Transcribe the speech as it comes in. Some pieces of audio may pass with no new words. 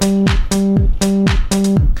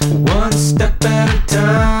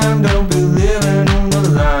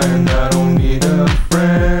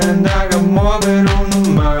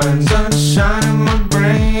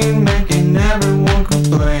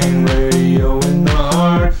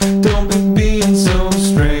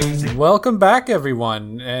Welcome back,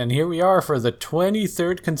 everyone. And here we are for the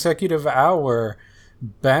 23rd consecutive hour.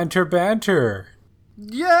 Banter.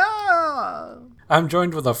 Yeah! I'm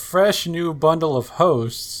joined with a fresh new bundle of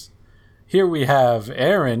hosts. Here we have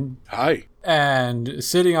Aaron. Hi. And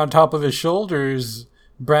sitting on top of his shoulders,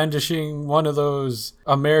 brandishing one of those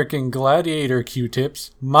American Gladiator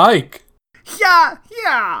Q-tips, Mike.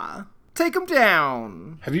 Yeah! Take him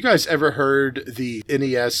down. Have you guys ever heard the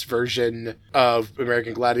NES version of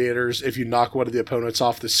American Gladiators? If you knock one of the opponents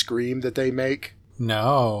off, the scream that they make?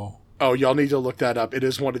 No. Oh, y'all need to look that up. It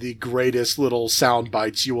is one of the greatest little sound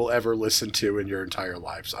bites you will ever listen to in your entire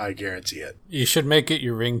lives. I guarantee it. You should make it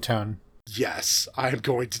your ringtone. Yes, I am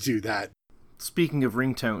going to do that. Speaking of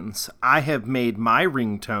ringtones, I have made my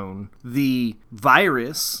ringtone the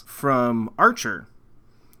virus from Archer.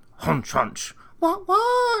 Hunch.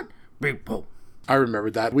 What? People. I remember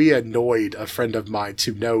that. We annoyed a friend of mine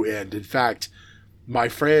to no end. In fact, my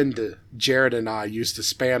friend Jared and I used to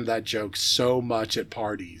spam that joke so much at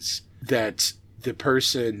parties that the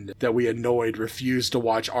person that we annoyed refused to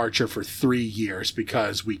watch Archer for 3 years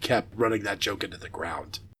because we kept running that joke into the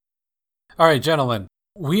ground. All right, gentlemen.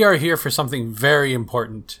 We are here for something very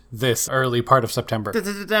important this early part of September.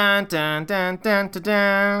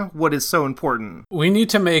 What is so important? We need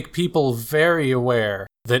to make people very aware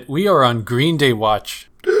that we are on Green Day watch.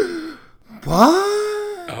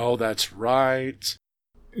 What? Oh, that's right.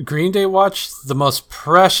 Green Day watch, the most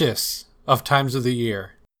precious of times of the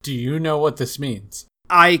year. Do you know what this means?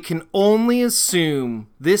 I can only assume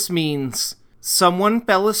this means someone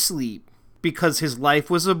fell asleep because his life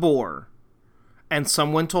was a bore. And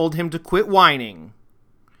someone told him to quit whining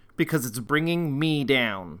because it's bringing me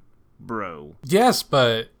down, bro. Yes,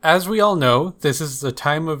 but as we all know, this is the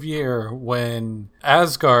time of year when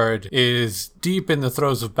Asgard is deep in the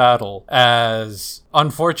throes of battle, as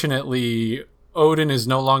unfortunately Odin is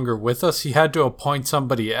no longer with us. He had to appoint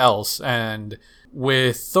somebody else, and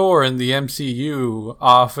with Thor in the MCU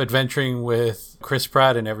off adventuring with Chris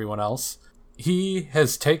Pratt and everyone else, he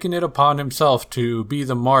has taken it upon himself to be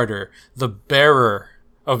the martyr, the bearer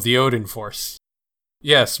of the Odin Force.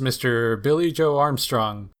 Yes, Mr. Billy Joe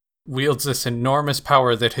Armstrong wields this enormous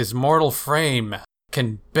power that his mortal frame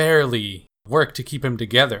can barely work to keep him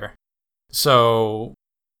together. So,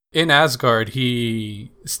 in Asgard,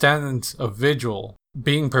 he stands a vigil,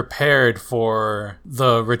 being prepared for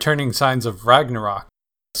the returning signs of Ragnarok.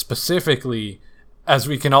 Specifically, as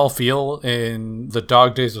we can all feel in the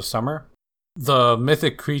dog days of summer, the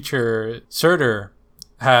mythic creature Surtur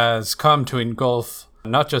has come to engulf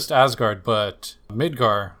not just Asgard, but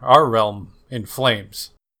Midgar, our realm, in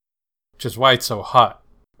flames. Which is why it's so hot.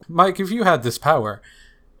 Mike, if you had this power,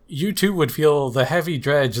 you too would feel the heavy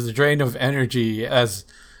dredge, the drain of energy as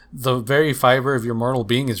the very fiber of your mortal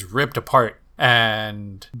being is ripped apart.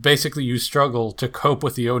 And basically you struggle to cope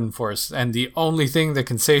with the Odin Force. And the only thing that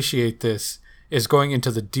can satiate this is going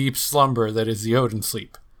into the deep slumber that is the Odin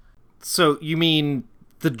sleep. So you mean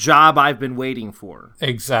the job I've been waiting for?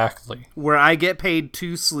 Exactly. Where I get paid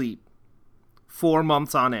to sleep 4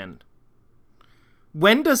 months on end.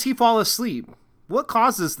 When does he fall asleep? What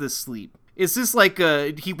causes this sleep? Is this like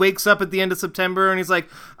he wakes up at the end of September and he's like,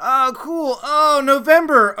 oh, cool. Oh,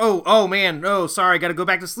 November. Oh, man. Oh, sorry. I got to go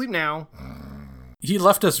back to sleep now. He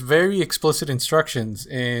left us very explicit instructions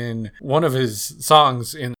in one of his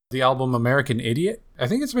songs in the album American Idiot. I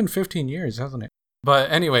think it's been 15 years, hasn't it?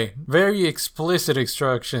 But anyway, very explicit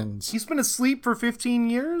instructions. He's been asleep for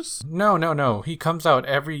 15 years? No. He comes out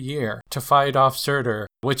every year to fight off Surtur,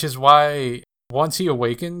 which is why once he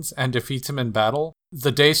awakens and defeats him in battle,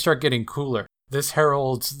 the days start getting cooler. This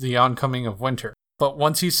heralds the oncoming of winter. But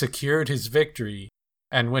once he's secured his victory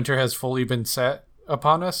and winter has fully been set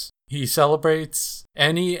upon us, he celebrates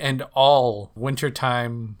any and all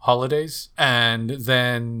wintertime holidays and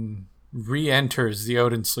then re-enters the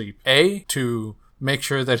Odin sleep. A, to make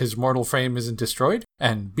sure that his mortal frame isn't destroyed,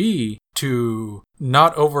 and B, to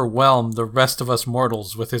not overwhelm the rest of us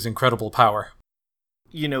mortals with his incredible power.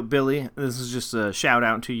 You know, Billy, this is just a shout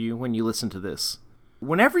out to you when you listen to this.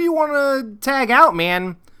 Whenever you want to tag out,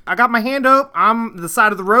 man, I got my hand up. I'm the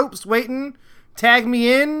side of the ropes waiting. Tag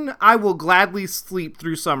me in. I will gladly sleep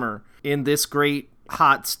through summer in this great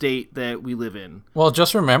hot state that we live in. Well,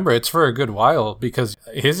 just remember, it's for a good while because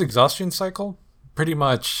his exhaustion cycle pretty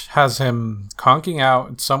much has him conking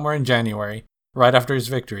out somewhere in January, right after his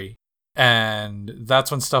victory. And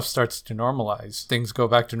that's when stuff starts to normalize. Things go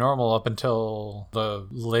back to normal up until the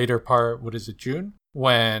later part, June?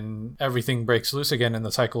 When everything breaks loose again and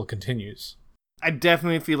the cycle continues. I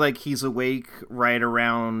definitely feel like he's awake right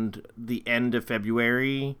around the end of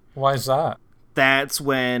February. Why is that? That's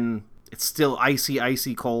when It's still icy,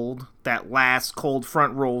 icy cold. That last cold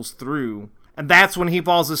front rolls through. And that's when he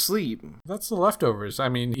falls asleep. That's the leftovers. I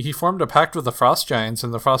mean, he formed a pact with the Frost Giants,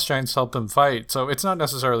 and the Frost Giants helped him fight, so it's not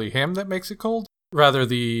necessarily him that makes it cold. Rather,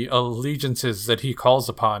 the allegiances that he calls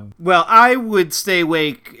upon. Well, I would stay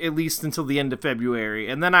awake at least until the end of February,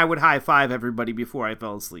 and then I would high-five everybody before I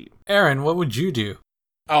fell asleep. Aaron, what would you do?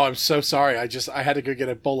 Oh, I'm so sorry. I had to go get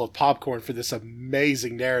a bowl of popcorn for this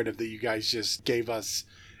amazing narrative that you guys just gave us.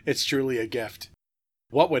 It's truly a gift.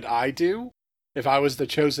 What would I do if I was the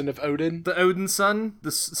chosen of Odin? The Odin son?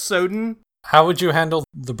 The Sodin? How would you handle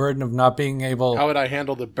the burden of not being able... How would I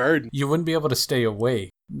handle the burden? You wouldn't be able to stay away.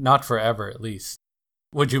 Not forever, at least.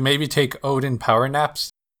 Would you maybe take Odin power naps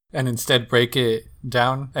and instead break it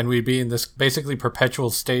down, and we'd be in this basically perpetual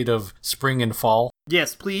state of spring and fall?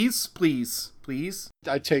 Yes, please, please, please.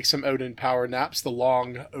 I'd take some Odin power naps, the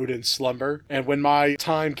long Odin slumber, and when my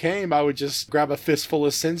time came, I would just grab a fistful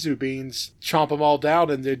of senzu beans, chomp them all down,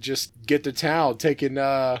 and then just get to town, taking,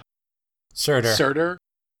 Surtur.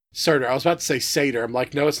 Surtur. I was about to say Seder. I'm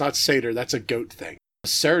like, no, it's not Seder. That's a goat thing.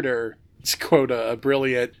 Surtur, to quote a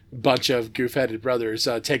brilliant bunch of goof-headed brothers,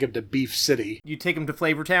 take him to Beef City. You take him to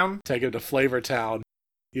Flavortown? Take him to Flavortown.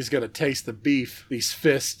 He's going to taste the beef, these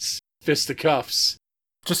fisticuffs.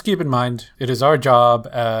 Just keep in mind, it is our job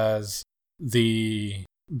as the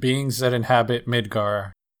beings that inhabit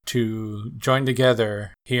Midgar to join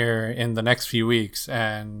together here in the next few weeks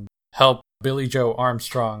and help Billy Joe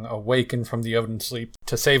Armstrong awaken from the Odin sleep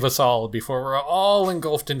to save us all before we're all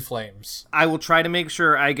engulfed in flames. I will try to make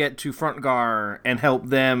sure I get to Frontgar and help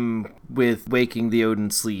them with waking the Odin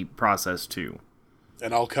sleep process too.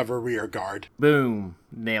 And I'll cover rear guard. Boom.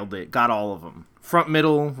 Nailed it. Got all of them. Front,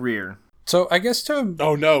 middle, rear. So I guess to...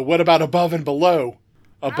 Oh no, what about above and below?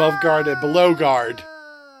 Above guard and below guard.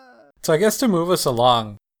 So I guess to move us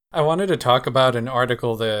along, I wanted to talk about an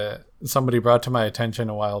article that somebody brought to my attention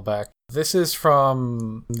a while back. This is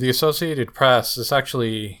from the Associated Press. This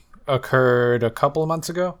actually occurred a couple of months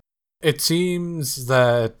ago. It seems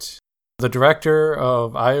that the director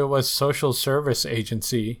of Iowa's Social Service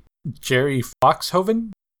Agency, Jerry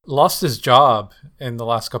Foxhoven, lost his job in the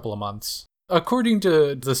last couple of months. According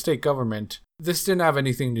to the state government, this didn't have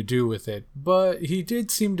anything to do with it, but he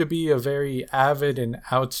did seem to be a very avid and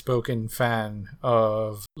outspoken fan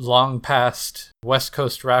of long-past West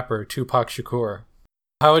Coast rapper Tupac Shakur.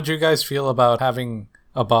 How would you guys feel about having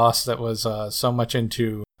a boss that was so much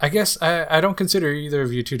into... I guess I don't consider either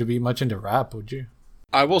of you two to be much into rap, would you?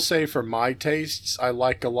 I will say for my tastes, I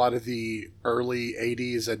like a lot of the early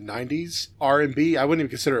 80s and 90s R&B. I wouldn't even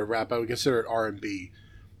consider it rap, I would consider it R&B.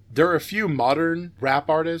 There are a few modern rap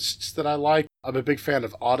artists that I like. I'm a big fan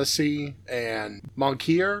of Odyssey and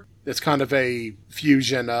Monkier. It's kind of a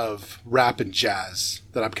fusion of rap and jazz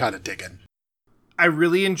that I'm kind of digging. I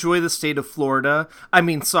really enjoy the state of Florida.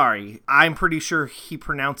 I'm pretty sure he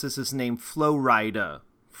pronounces his name Florida.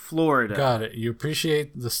 Florida. Got it. You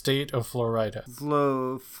appreciate the state of Florida.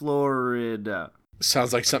 Florida.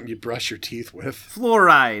 Sounds like something you brush your teeth with.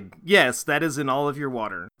 Fluoride. Yes, that is in all of your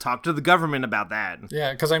water. Talk to the government about that.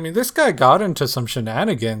 Yeah, because I mean, this guy got into some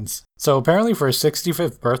shenanigans. So apparently for his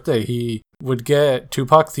 65th birthday, he would get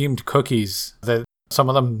Tupac-themed cookies that some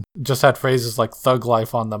of them just had phrases like thug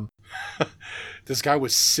life on them. This guy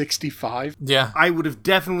was 65? Yeah. I would have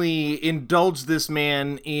definitely indulged this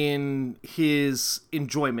man in his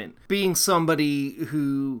enjoyment. Being somebody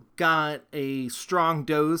who got a strong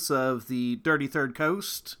dose of the Dirty Third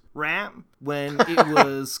Coast rap when it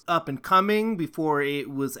was up and coming, before it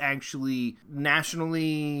was actually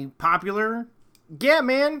nationally popular. Yeah,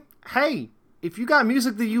 man. Hey, if you got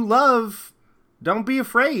music that you love, don't be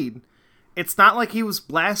afraid. It's not like he was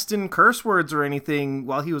blasting curse words or anything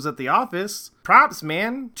while he was at the office. Props,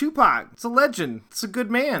 man. Tupac. It's a legend. It's a good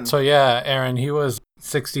man. So yeah, Aaron, he was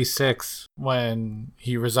 66 when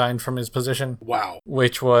he resigned from his position. Wow.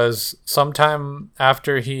 Which was sometime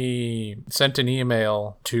after he sent an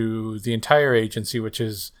email to the entire agency, which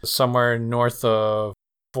is somewhere north of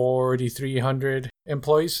 4,300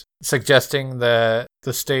 employees, suggesting that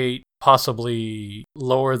the state possibly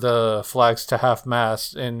lower the flags to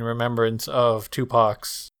half-mast in remembrance of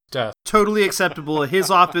Tupac's death. Totally acceptable. His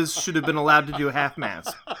office should have been allowed to do a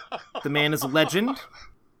half-mast. The man is a legend.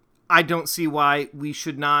 I don't see why we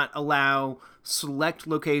should not allow select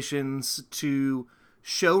locations to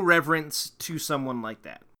show reverence to someone like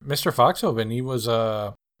that. Mr. Foxhoven, he was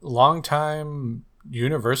a longtime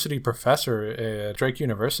university professor at Drake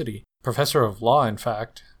University. Professor of law, in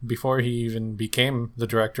fact, before he even became the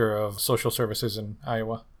director of social services in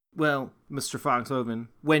Iowa. Well, Mr. Foxhoven,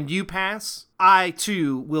 when you pass, I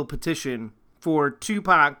too will petition for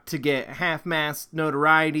Tupac to get half-mast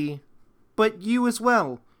notoriety but you as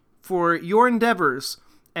well, for your endeavors,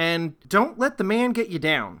 and don't let the man get you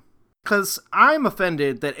down. 'Cause I'm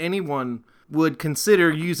offended that anyone would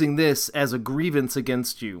consider using this as a grievance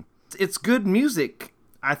against you. It's good music.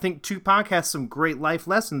 I think Tupac has some great life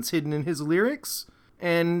lessons hidden in his lyrics,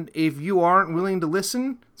 and if you aren't willing to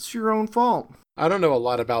listen, it's your own fault. I don't know a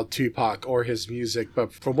lot about Tupac or his music,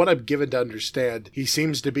 but from what I'm given to understand, he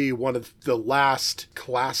seems to be one of the last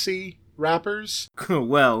classy rappers.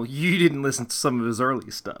 Well, you didn't listen to some of his early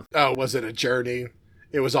stuff. Oh, was it a journey?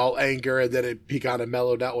 It was all anger, and then he kind of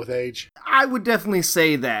mellowed out with age? I would definitely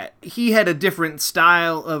say that. He had a different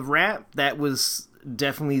style of rap that was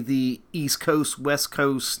definitely the East Coast, West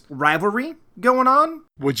Coast rivalry going on.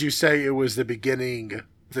 Would you say it was the beginning,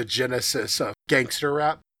 the genesis of gangster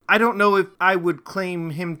rap? I don't know if I would claim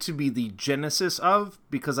him to be the genesis of,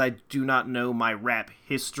 because I do not know my rap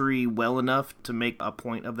history well enough to make a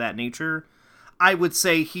point of that nature. I would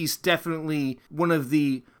say he's definitely one of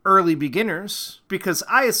the early beginners, because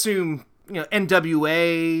I assume,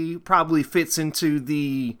 NWA probably fits into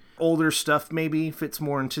the older stuff, maybe fits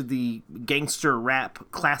more into the gangster rap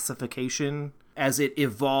classification as it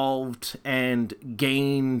evolved and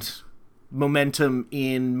gained momentum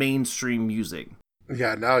in mainstream music.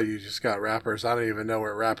 Yeah, now you just got rappers. I don't even know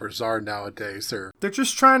where rappers are nowadays. They're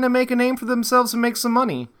just trying to make a name for themselves and make some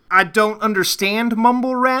money. I don't understand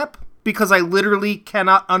mumble rap, because I literally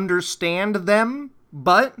cannot understand them,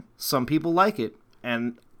 but some people like it,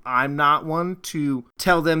 and I'm not one to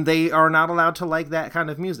tell them they are not allowed to like that kind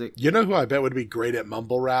of music. You know who I bet would be great at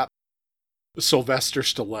mumble rap? Sylvester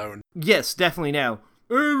Stallone. Yes, definitely now.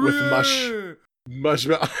 With mush.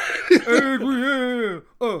 Adrian!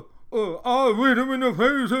 I'll hit him in the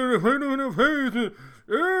face, and hit him in the face.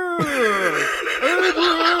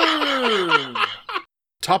 Adrian!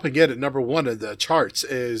 Topping it at number 1 in the charts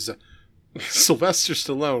is Sylvester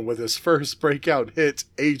Stallone with his first breakout hit,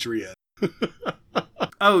 Adrian.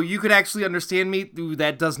 Oh, you could actually understand me? Ooh,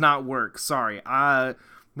 that does not work. Sorry. Is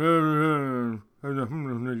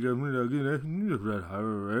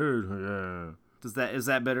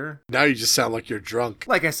that better? Now you just sound like you're drunk.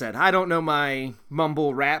 Like I said, I don't know my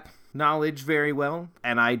mumble rap knowledge very well,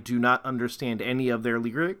 and I do not understand any of their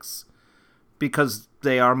lyrics because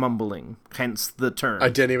they are mumbling, hence the term. I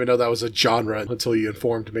didn't even know that was a genre until you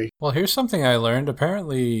informed me. Well, here's something I learned.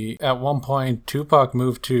 Apparently, at one point, Tupac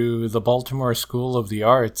moved to the Baltimore School of the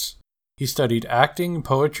Arts. He studied acting,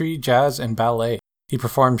 poetry, jazz, and ballet. He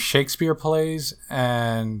performed Shakespeare plays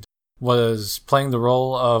and was playing the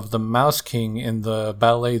role of the Mouse King in the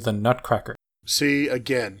ballet The Nutcracker. See,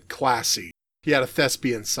 again, classy. He had a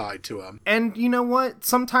thespian side to him. And you know what?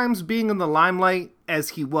 Sometimes being in the limelight, as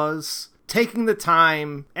he was, taking the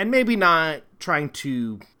time, and maybe not trying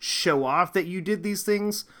to show off that you did these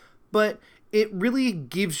things, but it really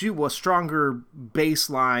gives you a stronger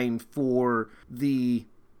baseline for the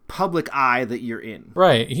public eye that you're in.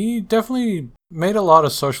 Right. He definitely made a lot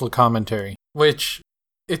of social commentary, which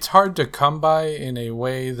it's hard to come by in a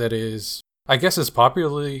way that is, I guess, is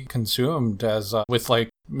popularly consumed as with like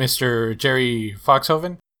Mr. Jerry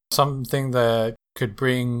Foxhoven, something that could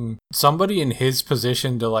bring somebody in his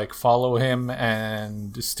position to like follow him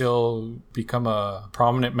and still become a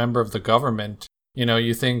prominent member of the government.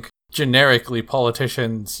 You think generically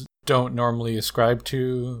politicians don't normally ascribe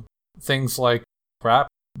to things like rap,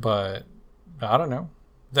 but I don't know.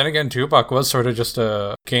 Then again, Tupac was sort of just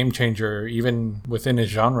a game changer even within his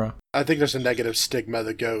genre. I think there's a negative stigma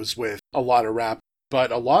that goes with a lot of rap,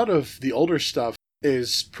 but a lot of the older stuff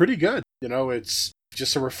is pretty good. It's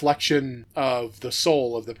just a reflection of the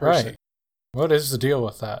soul of the person. Right. What is the deal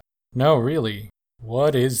with that? No, really.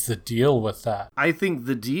 What is the deal with that? I think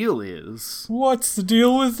the deal is... What's the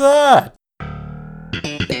deal with that?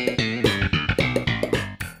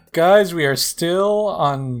 Guys, we are still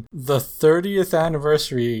on the 30th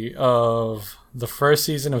anniversary of the first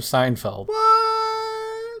season of Seinfeld.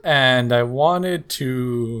 What? And I wanted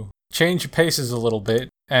to change paces a little bit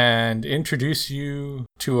and introduce you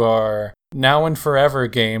to our Now and Forever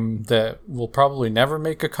game that will probably never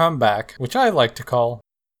make a comeback, which I like to call,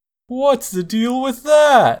 What's the Deal with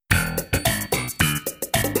That?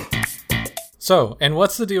 So, and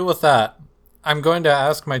what's the deal with that? I'm going to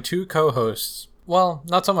ask my two co-hosts, well,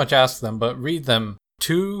 not so much ask them, but read them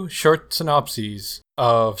 2 short synopses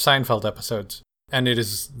of Seinfeld episodes. And it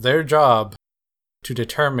is their job to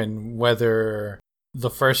determine whether the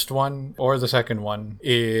first one or the second one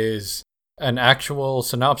is an actual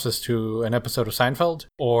synopsis to an episode of Seinfeld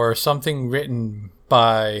or something written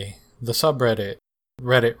by the subreddit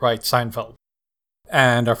Reddit Writes Seinfeld.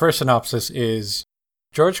 And our first synopsis is,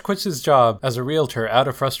 George quits his job as a realtor out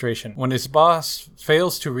of frustration. When his boss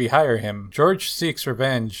fails to rehire him, George seeks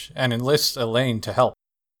revenge and enlists Elaine to help.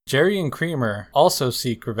 Jerry and Kramer also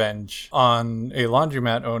seek revenge on a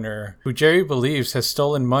laundromat owner who Jerry believes has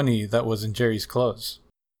stolen money that was in Jerry's clothes.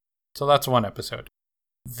 So that's one episode.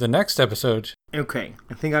 The next episode... Okay,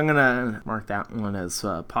 I think I'm gonna mark that one as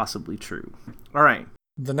possibly true. Alright.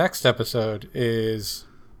 The next episode is...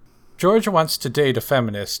 George wants to date a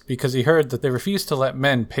feminist because he heard that they refuse to let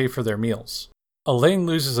men pay for their meals. Elaine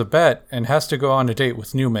loses a bet and has to go on a date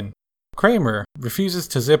with Newman. Kramer refuses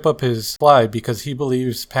to zip up his fly because he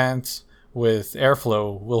believes pants with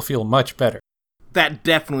airflow will feel much better. That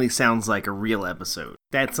definitely sounds like a real episode.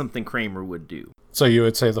 That's something Kramer would do. So you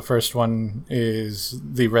would say the first one is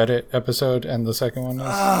the Reddit episode and the second one is?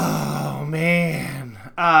 Oh, man.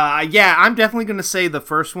 Yeah, I'm definitely going to say the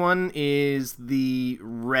first one is the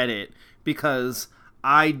Reddit because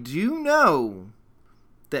I do know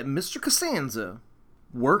that Mr. Costanza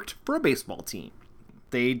worked for a baseball team.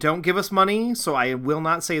 They don't give us money, so I will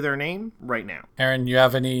not say their name right now. Aaron, you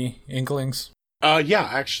have any inklings? Yeah,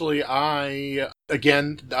 actually, not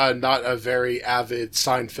a very avid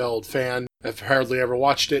Seinfeld fan. I've hardly ever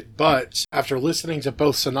watched it, but after listening to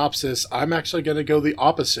both synopses, I'm actually going to go the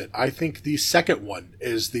opposite. I think the second one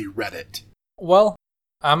is the Reddit. Well,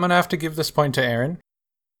 I'm going to have to give this point to Aaron.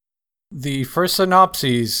 The first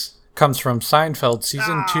synopsis comes from Seinfeld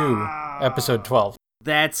Season 2, Episode 12.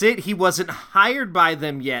 That's it. He wasn't hired by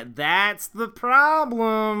them yet. That's the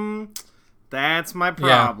problem. That's my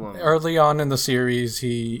problem. Yeah, early on in the series,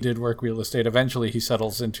 he did work real estate. Eventually, he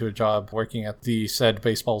settles into a job working at the said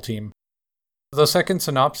baseball team. The second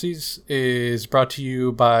synopsis is brought to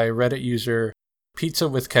you by Reddit user Pizza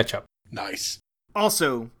with Ketchup. Nice.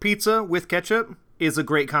 Also, pizza with ketchup is a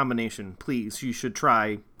great combination. Please, you should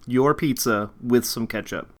try your pizza with some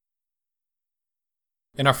ketchup.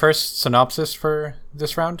 In our first synopsis for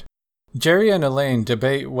this round, Jerry and Elaine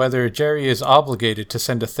debate whether Jerry is obligated to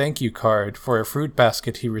send a thank you card for a fruit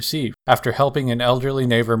basket he received after helping an elderly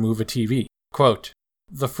neighbor move a TV. Quote,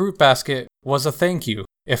 "The fruit basket was a thank you.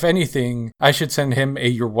 If anything, I should send him a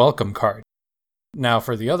you're welcome card." Now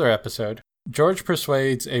for the other episode, George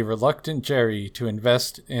persuades a reluctant Jerry to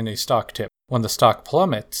invest in a stock tip. When the stock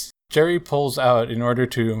plummets, Jerry pulls out in order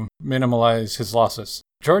to minimize his losses.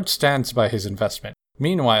 George stands by his investment.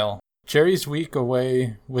 Meanwhile, Jerry's week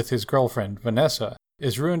away with his girlfriend, Vanessa,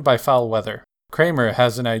 is ruined by foul weather. Kramer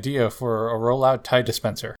has an idea for a rollout tie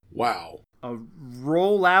dispenser. Wow. A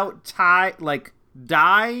rollout tie, like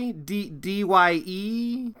dye,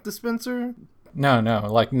 D-Y-E dispenser? No,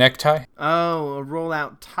 like necktie. Oh, a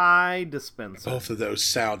rollout tie dispenser. Both of those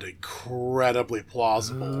sound incredibly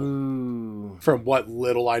plausible. Ooh. From what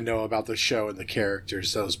little I know about the show and the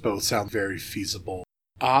characters, those both sound very feasible.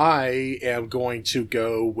 I am going to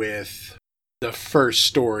go with the first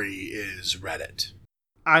story is Reddit.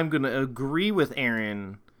 I'm going to agree with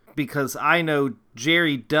Aaron because I know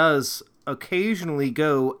Jerry does occasionally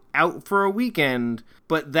go out for a weekend,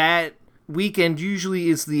 but that weekend usually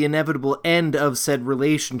is the inevitable end of said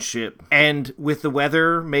relationship. And with the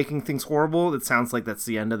weather making things horrible, it sounds like that's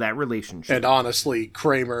the end of that relationship. And honestly,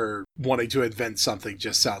 Kramer wanting to invent something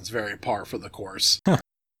just sounds very par for the course.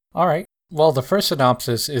 All right. Well, the first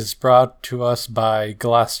synopsis is brought to us by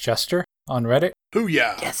Glass Jester on Reddit.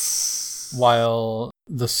 Hooyah! Yes! While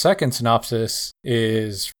the second synopsis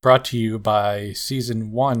is brought to you by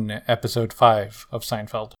Season 1, Episode 5 of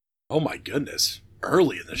Seinfeld. Oh my goodness.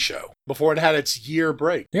 Early in the show. Before it had its year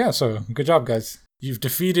break. Yeah, so good job, guys. You've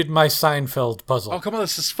defeated my Seinfeld puzzle. Oh, come on,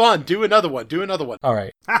 this is fun. Do another one. All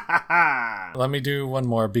right. Ha ha ha! Let me do one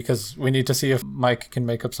more because we need to see if Mike can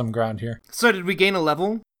make up some ground here. So did we gain a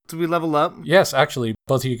level? Did we level up? Yes, actually,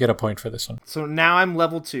 both of you get a point for this one. So now I'm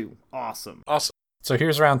level 2. Awesome. So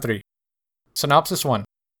here's round 3. Synopsis 1.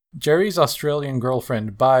 Jerry's Australian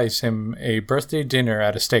girlfriend buys him a birthday dinner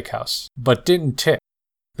at a steakhouse, but didn't tip.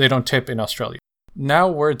 They don't tip in Australia. Now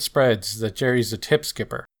word spreads that Jerry's a tip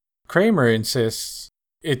skipper. Kramer insists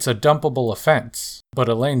it's a dumpable offense, but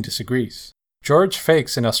Elaine disagrees. George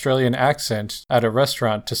fakes an Australian accent at a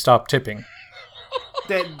restaurant to stop tipping.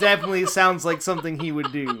 That definitely sounds like something he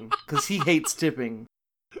would do, because he hates tipping.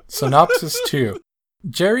 Synopsis 2.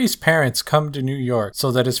 Jerry's parents come to New York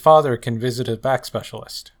so that his father can visit a back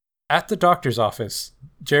specialist. At the doctor's office,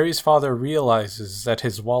 Jerry's father realizes that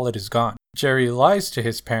his wallet is gone. Jerry lies to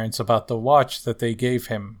his parents about the watch that they gave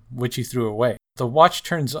him, which he threw away. The watch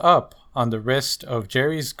turns up on the wrist of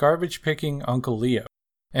Jerry's garbage-picking Uncle Leo.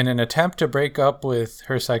 In an attempt to break up with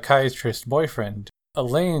her psychiatrist boyfriend,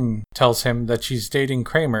 Elaine tells him that she's dating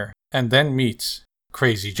Kramer and then meets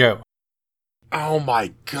Crazy Joe. Oh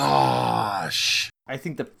my gosh. I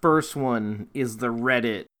think the first one is the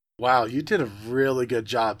Reddit. Wow, you did a really good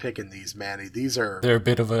job picking these, Manny. They're a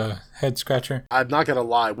bit of a head scratcher. I'm not going to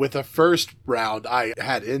lie. With the first round, I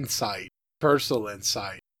had insight, personal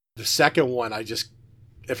insight. The second one,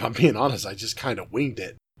 if I'm being honest, I just kind of winged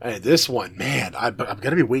it. And this one, man, I'm going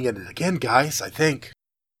to be winging it again, guys, I think.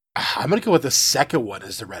 I'm going to go with the second one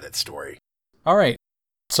as the Reddit story. All right.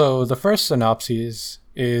 So the first synopsis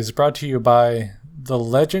is brought to you by The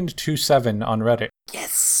Legend 27 on Reddit.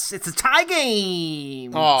 Yes, it's a tie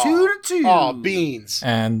game. Aw. 2-2. Oh, beans.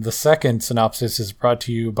 And the second synopsis is brought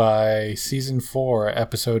to you by Season 4,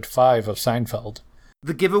 Episode 5 of Seinfeld.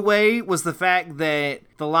 The giveaway was the fact that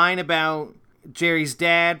the line about Jerry's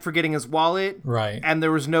dad forgetting his wallet. Right. And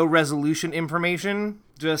there was no resolution information.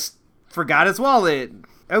 Just forgot his wallet.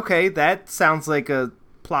 Okay, that sounds like a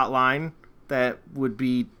plot line that would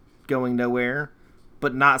be going nowhere,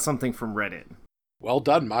 but not something from Reddit. Well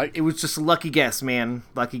done, Mike. It was just a lucky guess, man.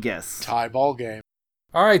 Lucky guess. Tie ball game.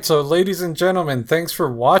 All right, so ladies and gentlemen, thanks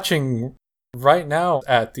for watching. Right now,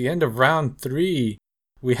 at the end of round 3,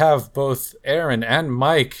 we have both Aaron and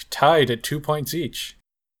Mike tied at 2 points each.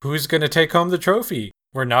 Who's going to take home the trophy?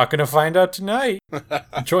 We're not going to find out tonight.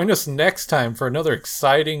 Join us next time for another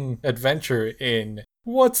exciting adventure in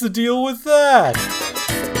What's the Deal with That?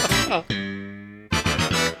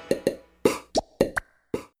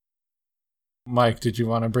 Mike, did you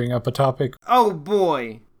want to bring up a topic? Oh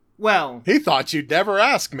boy. Well, He thought you'd never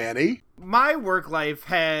ask, Manny. my work life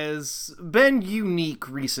has been unique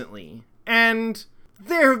recently, and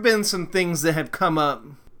there have been some things that have come up.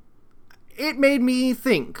 It made me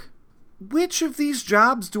think, which of these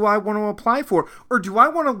jobs do I want to apply for? Or do I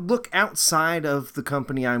want to look outside of the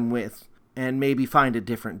company I'm with and maybe find a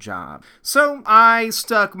different job? So I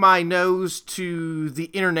stuck my nose to the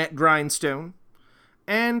internet grindstone,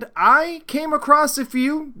 and I came across a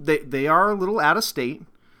few. They are a little out of state.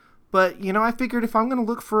 But, I figured if I'm going to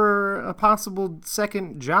look for a possible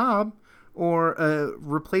second job or a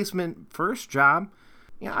replacement first job,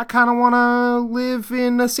 I kind of want to live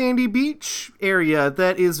in a sandy beach area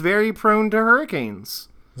that is very prone to hurricanes.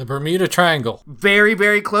 The Bermuda Triangle. Very,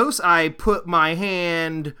 very close. I put my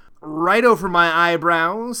hand right over my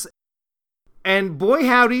eyebrows. And boy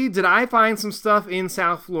howdy, did I find some stuff in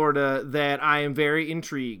South Florida that I am very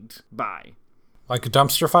intrigued by. Like a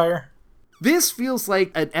dumpster fire? This feels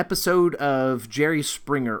like an episode of Jerry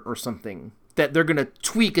Springer or something that they're going to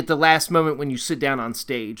tweak at the last moment when you sit down on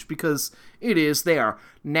stage, because they are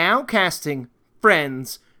now casting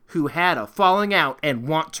friends who had a falling out and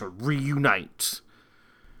want to reunite.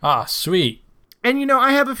 Ah, sweet. And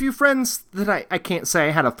I have a few friends that I can't say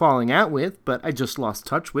I had a falling out with, but I just lost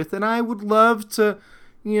touch with, and I would love to,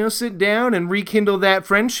 sit down and rekindle that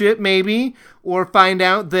friendship maybe, or find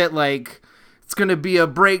out that, it's going to be a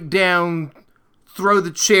breakdown, throw the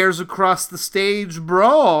chairs across the stage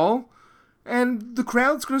brawl, and the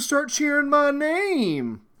crowd's going to start cheering my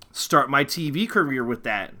name. Start my TV career with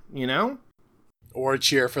that, Or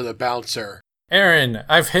cheer for the bouncer. Aaron,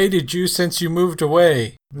 I've hated you since you moved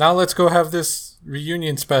away. Now let's go have this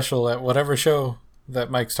reunion special at whatever show that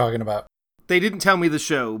Mike's talking about. They didn't tell me the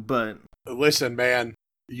show, but... Listen, man,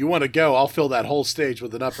 you want to go, I'll fill that whole stage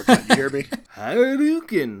with an uppercut, you hear me?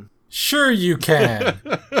 Hadouken. Sure you can.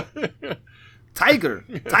 Tiger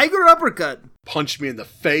uppercut. Punch me in the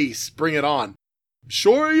face, bring it on.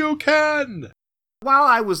 Sure you can! While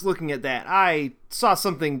I was looking at that, I saw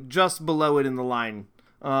something just below it in the line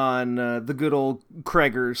on the good old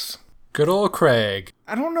Craigers. Good old Craig.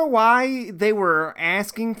 I don't know why they were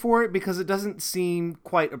asking for it, because it doesn't seem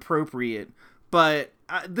quite appropriate. But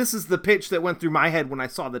this is the pitch that went through my head when I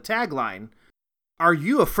saw the tagline. Are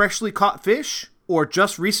you a freshly caught fish, or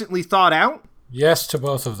just recently thawed out? Yes to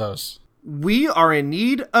both of those. We are in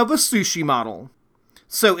need of a sushi model.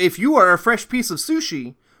 So if you are a fresh piece of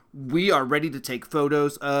sushi, we are ready to take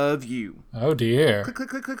photos of you. Oh dear. Click, click,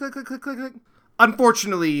 click, click, click, click, click, click, click.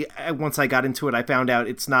 Unfortunately, once I got into it, I found out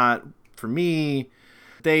it's not for me.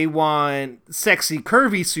 They want sexy,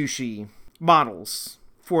 curvy sushi models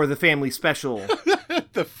for the family special.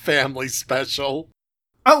 The family special.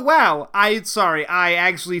 Oh, wow. I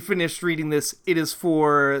actually finished reading this. It is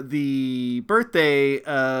for the birthday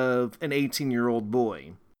of an 18-year-old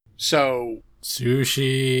boy. So...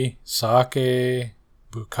 Sushi, sake,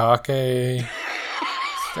 bukkake,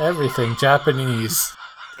 everything Japanese.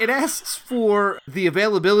 It asks for the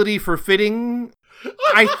availability for fitting.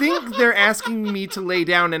 I think they're asking me to lay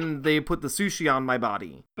down and they put the sushi on my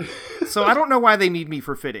body. So I don't know why they need me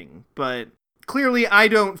for fitting, but clearly I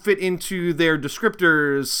don't fit into their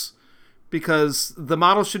descriptors, because the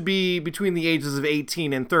model should be between the ages of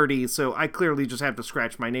 18 and 30, so I clearly just have to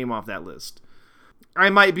scratch my name off that list. I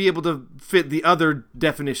might be able to fit the other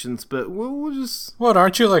definitions, but we'll just... What,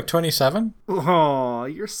 aren't you like 27? Oh,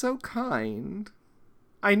 you're so kind.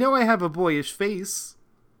 I know I have a boyish face,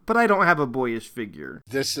 but I don't have a boyish figure.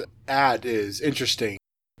 This ad is interesting,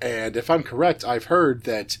 and if I'm correct, I've heard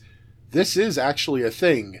that this is actually a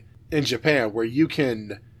thing in Japan where you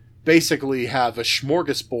can basically have a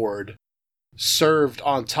smorgasbord served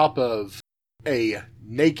on top of a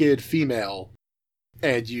naked female,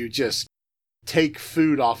 and you just take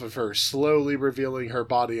food off of her, slowly revealing her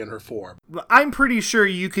body and her form. I'm pretty sure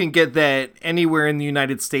you can get that anywhere in the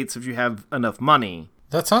United States if you have enough money.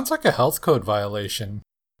 That sounds like a health code violation.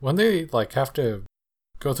 When they, like, have to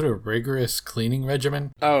go through a rigorous cleaning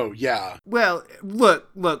regimen? Oh, yeah. Well,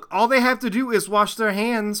 look, all they have to do is wash their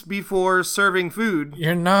hands before serving food.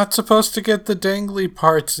 You're not supposed to get the dangly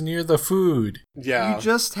parts near the food. Yeah. You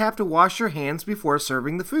just have to wash your hands before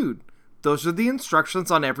serving the food. Those are the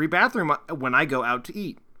instructions on every bathroom when I go out to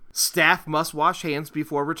eat. Staff must wash hands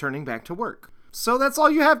before returning back to work. So that's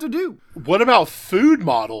all you have to do. What about food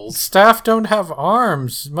models? Staff don't have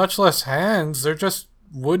arms, much less hands. They're just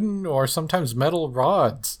wooden or sometimes metal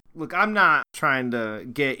rods. Look, I'm not trying to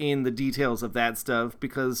get in the details of that stuff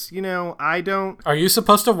because, I don't... Are you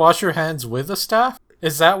supposed to wash your hands with a staff?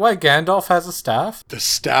 Is that why Gandalf has a staff? The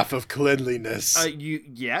staff of cleanliness.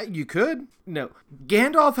 You could. No.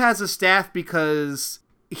 Gandalf has a staff because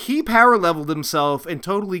he power leveled himself and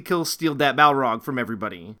totally stealed that Balrog from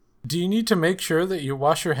everybody. Do you need to make sure that you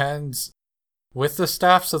wash your hands with the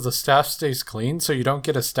staff so the staff stays clean so you don't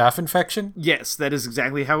get a staff infection? Yes, that is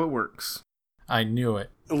exactly how it works. I knew it.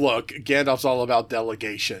 Look, Gandalf's all about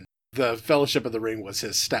delegation. The Fellowship of the Ring was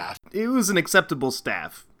his staff. It was an acceptable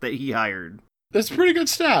staff that he hired. It's pretty good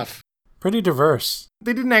staff. Pretty diverse.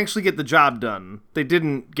 They didn't actually get the job done. They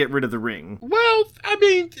didn't get rid of the ring. Well, I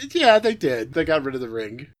mean, yeah, they did. They got rid of the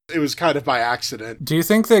ring. It was kind of by accident. Do you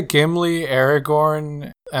think that Gimli,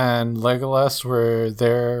 Aragorn, and Legolas were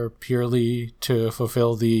there purely to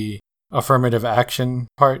fulfill the affirmative action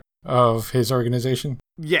part of his organization?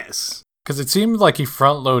 Yes. Because it seemed like he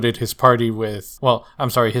front-loaded his party with,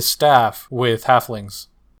 his staff with halflings.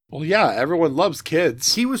 Well, yeah, everyone loves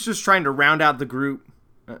kids. He was just trying to round out the group.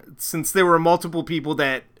 Since there were multiple people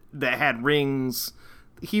that had rings,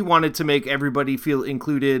 he wanted to make everybody feel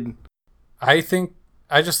included. I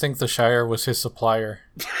just think the Shire was his supplier.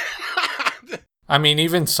 I mean,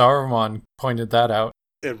 even Saruman pointed that out.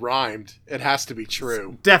 It rhymed. It has to be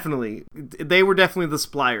true. Definitely. They were definitely the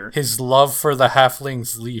supplier. His love for the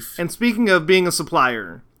halfling's leaf. And speaking of being a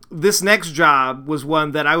supplier, this next job was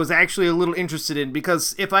one that I was actually a little interested in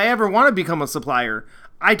because if I ever want to become a supplier,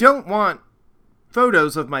 I don't want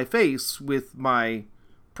photos of my face with my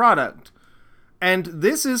product. And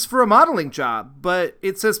this is for a modeling job, but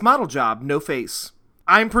it says model job, no face.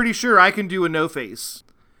 I'm pretty sure I can do a no face.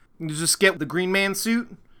 You just get the Green Man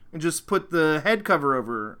suit and just put the head cover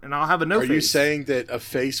over, and I'll have a no face. Are you saying that a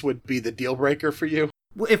face would be the deal breaker for you?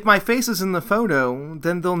 Well, if my face is in the photo,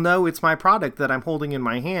 then they'll know it's my product that I'm holding in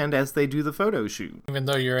my hand as they do the photo shoot. Even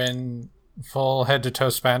though you're in full head-to-toe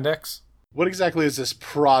spandex? What exactly is this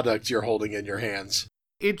product you're holding in your hands?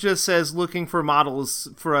 It just says looking for models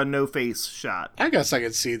for a no-face shot. I guess I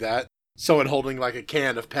could see that. Someone holding like a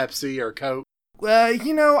can of Pepsi or Coke.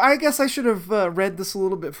 I guess I should have read this a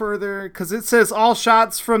little bit further, because it says all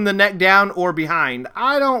shots from the neck down or behind.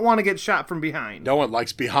 I don't want to get shot from behind. No one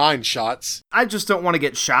likes behind shots. I just don't want to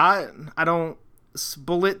get shot.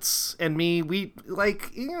 Bullets and me,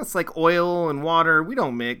 it's like oil and water. We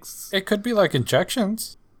don't mix. It could be like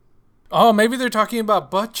injections. Oh, maybe they're talking about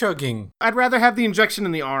butt chugging. I'd rather have the injection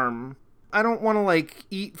in the arm. I don't want to,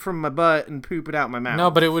 eat from my butt and poop it out my mouth. No,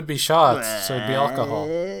 but it would be shots, so it'd be alcohol.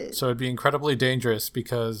 So it'd be incredibly dangerous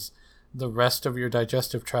because the rest of your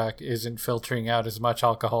digestive tract isn't filtering out as much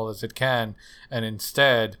alcohol as it can, and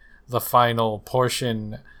instead, the final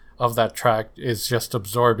portion of that tract is just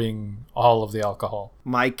absorbing all of the alcohol.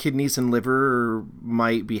 My kidneys and liver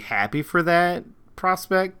might be happy for that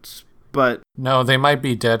prospect, but... No, they might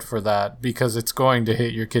be dead for that, because it's going to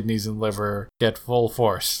hit your kidneys and liver at full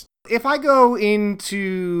force. If I go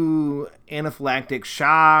into anaphylactic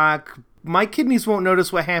shock, my kidneys won't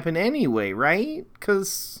notice what happened anyway, right?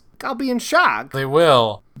 Because I'll be in shock. They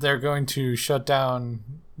will. They're going to shut down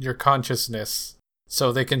your consciousness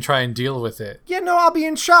so they can try and deal with it. Yeah, no, I'll be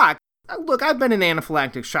in shock. Look, I've been in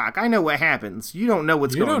anaphylactic shock. I know what happens. You don't know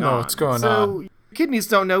what's going on. You don't know what's going on. Kidneys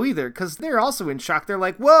don't know either, because they're also in shock. They're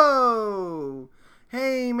like, whoa,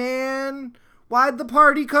 hey, man, why'd the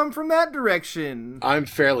party come from that direction? I'm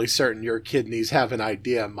fairly certain your kidneys have an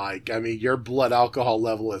idea, Mike. I mean, your blood alcohol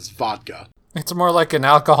level is vodka. It's more like an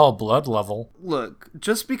alcohol blood level. Look,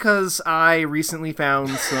 just because I recently found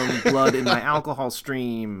some blood in my alcohol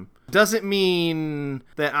stream doesn't mean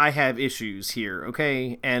that I have issues here,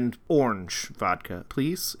 okay? And orange vodka,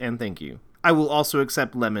 please, and thank you. I will also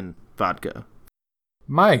accept lemon vodka.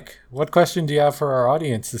 Mike, what question do you have for our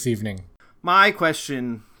audience this evening? My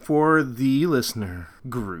question for the listener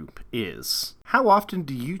group is, how often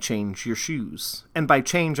do you change your shoes? And by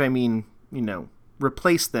change, I mean,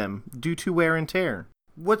 replace them due to wear and tear.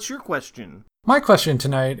 What's your question? My question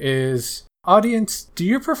tonight is, audience, do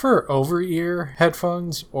you prefer over-ear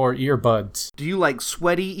headphones or earbuds? Do you like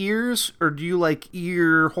sweaty ears, or do you like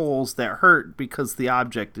ear holes that hurt because the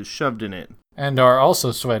object is shoved in it? And are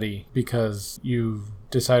also sweaty because you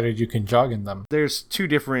decided you can jog in them. There's two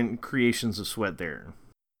different creations of sweat there.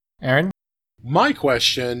 Aaron? My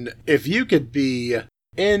question, if you could be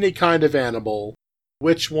any kind of animal,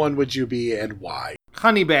 which one would you be and why?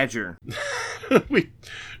 Honey badger. we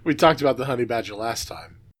talked about the honey badger last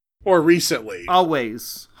time. Or recently.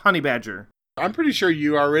 Always. Honey badger. I'm pretty sure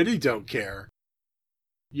you already don't care.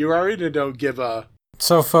 You already don't give a...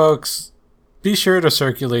 So folks, be sure to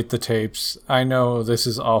circulate the tapes. I know this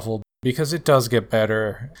is awful because it does get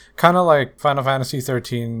better. Kind of like Final Fantasy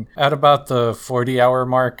 13. At about the 40-hour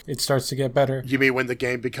mark, it starts to get better. You mean when the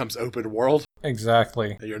game becomes open world?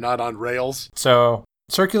 Exactly. And you're not on rails? So,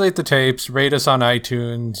 circulate the tapes, rate us on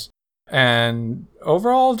iTunes, and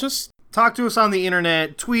overall just... talk to us on the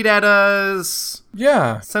internet, tweet at us.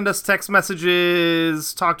 Yeah. Send us text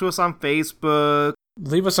messages, talk to us on Facebook.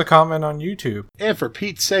 Leave us a comment on YouTube. And for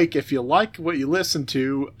Pete's sake, if you like what you listen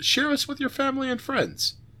to, share us with your family and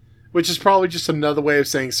friends. Which is probably just another way of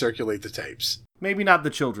saying circulate the tapes. Maybe not the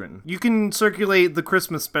children. You can circulate the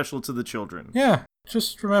Christmas special to the children. Yeah,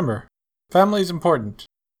 just remember, family's important.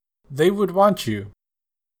 They would want you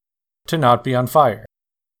to not be on fire.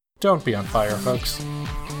 Don't be on fire, folks.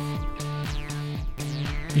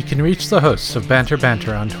 You can reach the hosts of Banter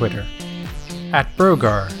Banter on Twitter. At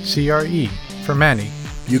Brogar, CRE, for Manny.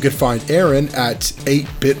 You can find Aaron at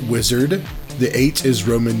 8BitWizard. The 8 is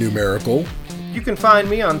Roman numerical. You can find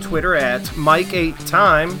me on Twitter at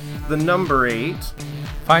Mike8Time, the number 8.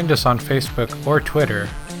 Find us on Facebook or Twitter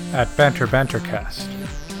at Banter Bantercast.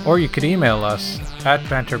 Or you could email us at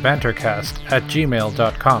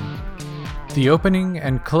banterbantercast@gmail.com. The opening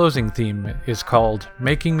and closing theme is called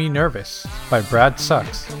Making Me Nervous by Brad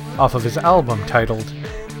Sucks, off of his album titled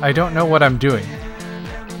I Don't Know What I'm Doing.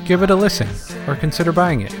 Give it a listen, or consider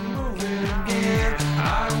buying it.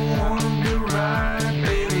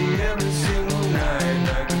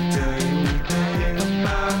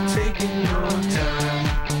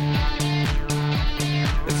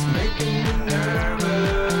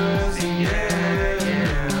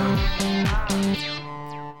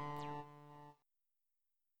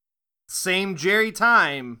 Same Jerry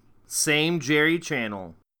time, same Jerry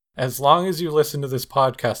channel. As long as you listen to this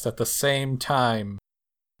podcast at the same time,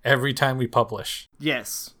 every time we publish.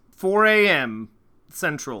 Yes, 4 a.m.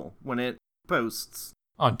 Central when it posts.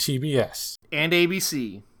 On TBS. And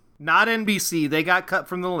ABC. Not NBC, they got cut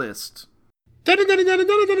from the list.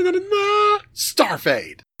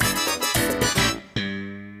 Starfade.